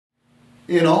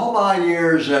In all my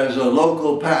years as a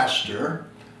local pastor,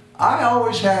 I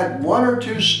always had one or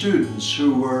two students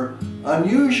who were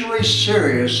unusually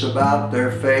serious about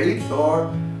their faith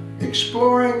or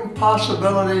exploring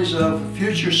possibilities of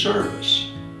future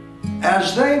service.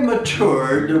 As they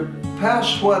matured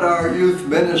past what our youth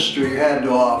ministry had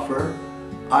to offer,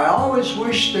 I always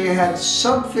wished they had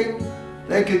something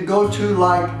they could go to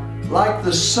like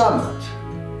the Summit.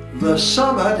 The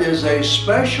Summit is a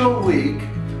special week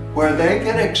where they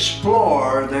can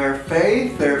explore their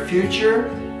faith, their future,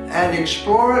 and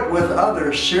explore it with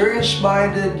other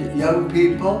serious-minded young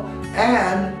people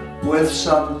and with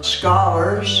some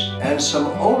scholars and some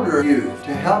older youth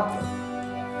to help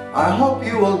them. I hope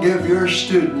you will give your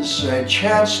students a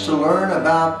chance to learn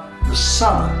about the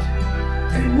Summit,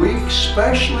 a week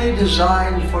specially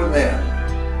designed for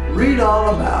them. Read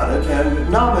all about it and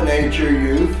nominate your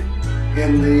youth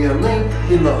in the link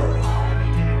below.